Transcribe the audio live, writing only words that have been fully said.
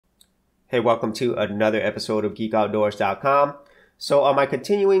Hey, welcome to another episode of GeekOutdoors.com. So on my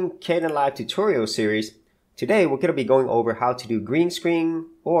continuing Kdenlive tutorial series, today we're going to be going over how to do green screen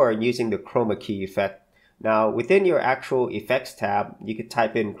or using the Chroma Key effect. Now within your actual effects tab, you can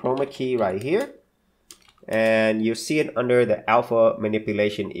type in Chroma Key right here and you'll see it under the alpha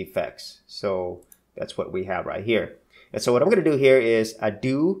manipulation effects. So that's what we have right here. And so what I'm going to do here is I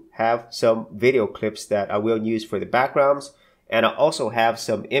do have some video clips that I will use for the backgrounds. And I also have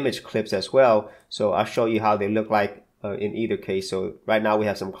some image clips as well. So I'll show you how they look like in either case. So right now we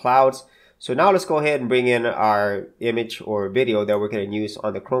have some clouds. So now let's go ahead and bring in our image or video that we're going to use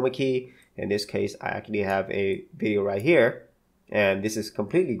on the Chroma Key. In this case, I actually have a video right here. And this is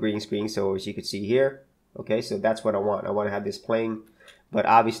completely green screen. So as you can see here, okay, so that's what I want. I want to have this playing. But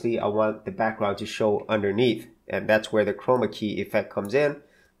obviously I want the background to show underneath. And that's where the Chroma Key effect comes in.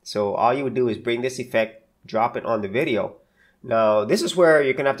 So all you would do is bring this effect, drop it on the video. Now, this is where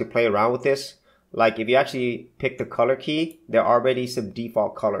you're going to have to play around with this. Like if you actually pick the color key, there are already some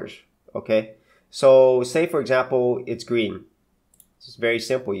default colors. Okay. So say for example, it's green. It's very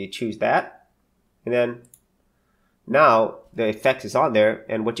simple. You choose that. And then now the effect is on there.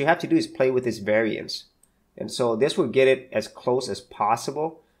 And what you have to do is play with this variance. And so this will get it as close as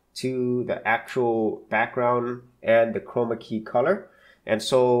possible to the actual background and the Chroma Key color. And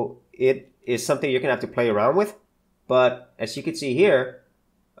so it is something you're going to have to play around with. But as you can see here,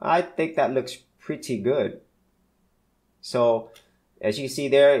 I think that looks pretty good. So as you see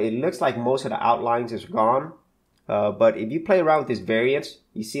there, it looks like most of the outlines is gone. But if you play around with this variance,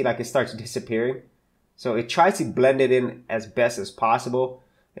 you see like it starts disappearing. So it tries to blend it in as best as possible.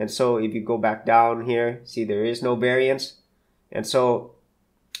 And so if you go back down here, see there is no variance. And so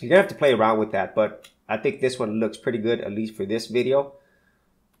you're gonna have to play around with that. But I think this one looks pretty good, at least for this video.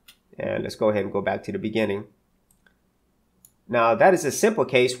 And let's go ahead and go back to the beginning. Now that is a simple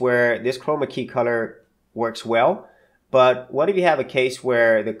case where this Chroma Key color works well, but what if you have a case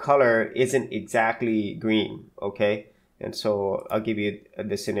where the color isn't exactly green, okay? And so I'll give you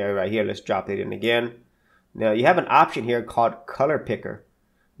this scenario right here. Let's drop it in again. Now you have an option here called color picker.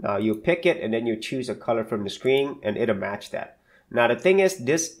 Now you pick it and then you choose a color from the screen and it'll match that. Now the thing is,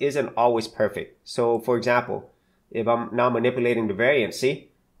 this isn't always perfect. So for example, if I'm now manipulating the variance, see?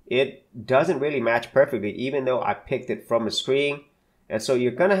 It doesn't really match perfectly, even though I picked it from a screen. And so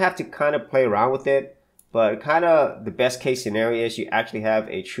you're going to have to kind of play around with it. But kind of the best case scenario is you actually have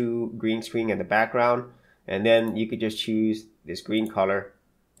a true green screen in the background. And then you could just choose this green color.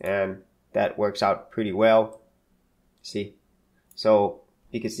 And that works out pretty well. See? So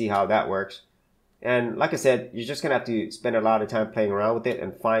you can see how that works. And like I said, you're just going to have to spend a lot of time playing around with it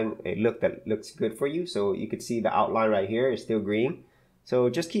and find a look that looks good for you. So you can see the outline right here is still green.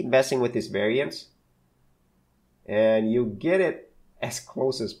 So just keep messing with this variance and you'll get it as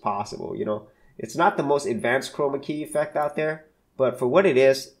close as possible. You know, it's not the most advanced Chroma Key effect out there, but for what it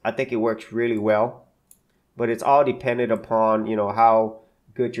is, I think it works really well. But it's all dependent upon, you know, how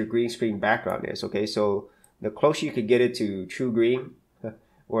good your green screen background is. Okay, so the closer you could get it to true green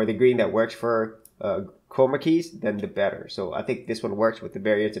or the green that works for Chroma keys, then the better. So I think this one works with the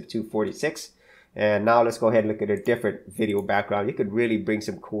variance of 246. And now let's go ahead and look at a different video background. You could really bring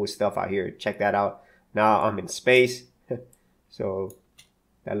some cool stuff out here. Check that out. Now I'm in space. So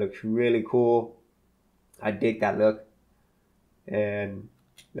that looks really cool. I dig that look. And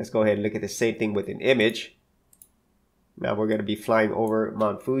let's go ahead and look at the same thing with an image. Now we're going to be flying over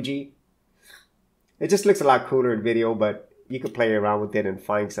Mount Fuji. It just looks a lot cooler in video, but you can play around with it and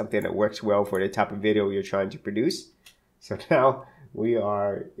find something that works well for the type of video you're trying to produce. So now we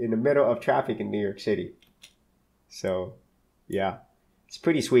are in the middle of traffic in New York City. So yeah, it's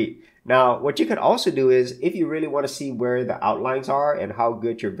pretty sweet. Now, what you could also do is if you really want to see where the outlines are and how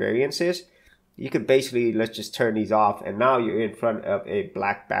good your variance is, you could basically, let's just turn these off. And now you're in front of a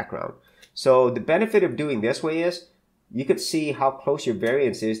black background. So the benefit of doing this way is you could see how close your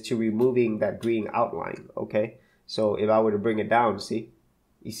variance is to removing that green outline. Okay. So if I were to bring it down, see,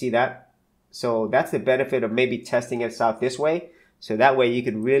 you see that? So that's the benefit of maybe testing it out this way. So that way you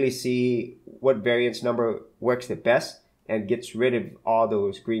can really see what variance number works the best and gets rid of all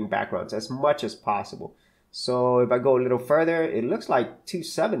those green backgrounds as much as possible. So if I go a little further, it looks like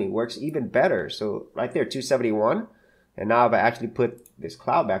 270 works even better. So right there, 271. And now if I actually put this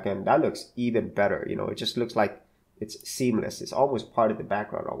cloud back in, that looks even better. You know, it just looks like it's seamless. It's almost part of the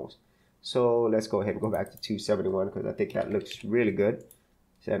background almost. So let's go ahead and go back to 271 because I think that looks really good.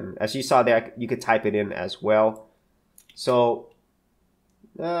 And as you saw there, you could type it in as well. So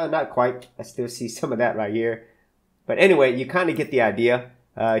not quite. I still see some of that right here. But anyway, you kind of get the idea.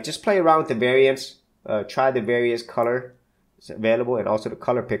 Just play around with the variance. Try the various color is available, and also the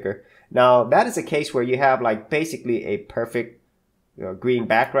color picker. Now that is a case where you have like basically a perfect green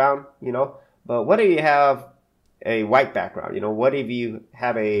background, but what if you have a white background? What if you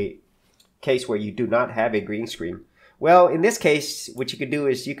have a case where you do not have a green screen? Well, in this case, what you could do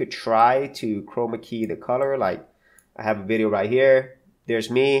is you could try to Chroma Key the Color. Like I have a video right here.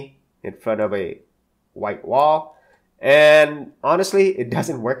 There's me in front of a white wall. And honestly, it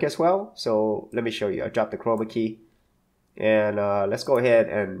doesn't work as well. So let me show you. I dropped the Chroma Key. And let's go ahead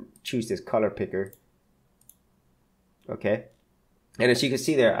and choose this color picker. Okay. And as you can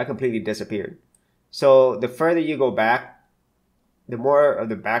see there, I completely disappeared. So the further you go back, the more of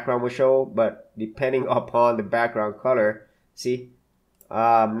the background will show. But depending upon the background color, see,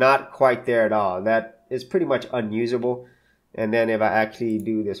 not quite there at all. That is pretty much unusable. And then if I actually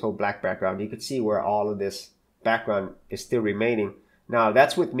do this whole black background, you can see where all of this background is still remaining. Now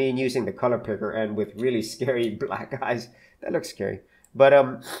that's with me using the color picker and with really scary black eyes. That looks scary.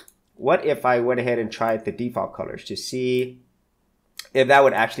 But what if I went ahead and tried the default colors to see if that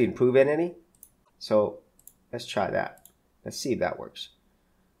would actually improve it any? So let's try that. Let's see if that works.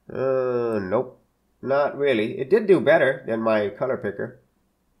 Nope, not really. It did do better than my color picker,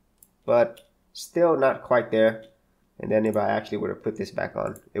 but still not quite there. And then if I actually were to put this back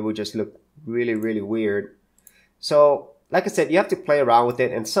on, it would just look really, really weird. So like I said, you have to play around with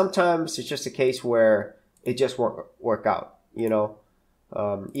it. And sometimes it's just a case where it just won't work out,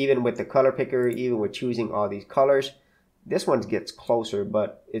 even with the color picker, even with choosing all these colors. This one gets closer,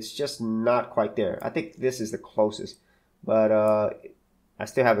 but it's just not quite there. I think this is the closest. But I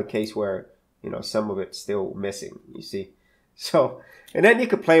still have a case where, some of it's still missing, you see. So, and then you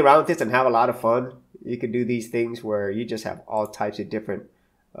could play around with this and have a lot of fun. You could do these things where you just have all types of different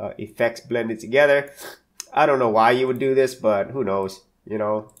effects blended together. I don't know why you would do this, but who knows,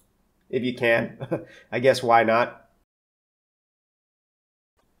 if you can. I guess why not?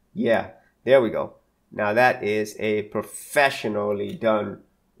 Yeah, there we go. Now that is a professionally done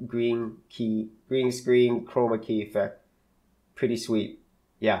green screen chroma key effect. Pretty sweet.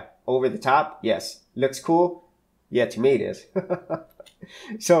 Yeah, over the top. Yes. Looks cool. Yeah, to me it is.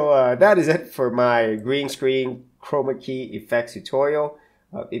 So that is it for my green screen chroma key effects tutorial.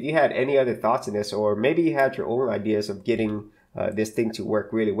 If you had any other thoughts on this, or maybe you had your own ideas of getting this thing to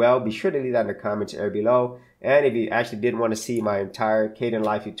work really well, be sure to leave that in the comments area below. And if you actually did want to see my entire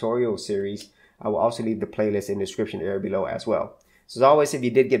Kdenlive tutorial series, I will also leave the playlist in the description area below as well. So as always, if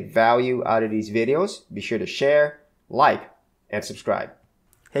you did get value out of these videos, be sure to share, like, and subscribe.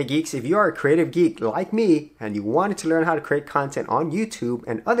 Hey geeks, if you are a creative geek like me and you wanted to learn how to create content on YouTube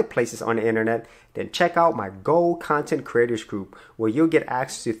and other places on the internet, then check out my Gold Content Creators group, where you'll get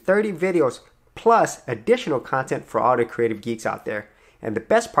access to 30 videos plus additional content for all the creative geeks out there. And the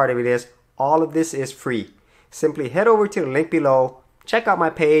best part of it is, all of this is free. Simply head over to the link below, check out my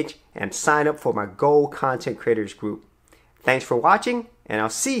page, and sign up for my Gold Content Creators group. Thanks for watching, and I'll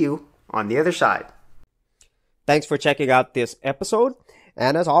see you on the other side. Thanks for checking out this episode.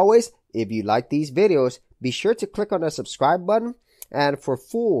 And as always, if you like these videos, be sure to click on the subscribe button. And for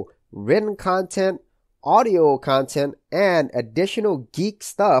full written content, audio content, and additional geek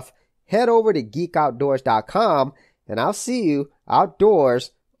stuff, head over to geekoutdoors.com, and I'll see you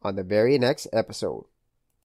outdoors on the very next episode.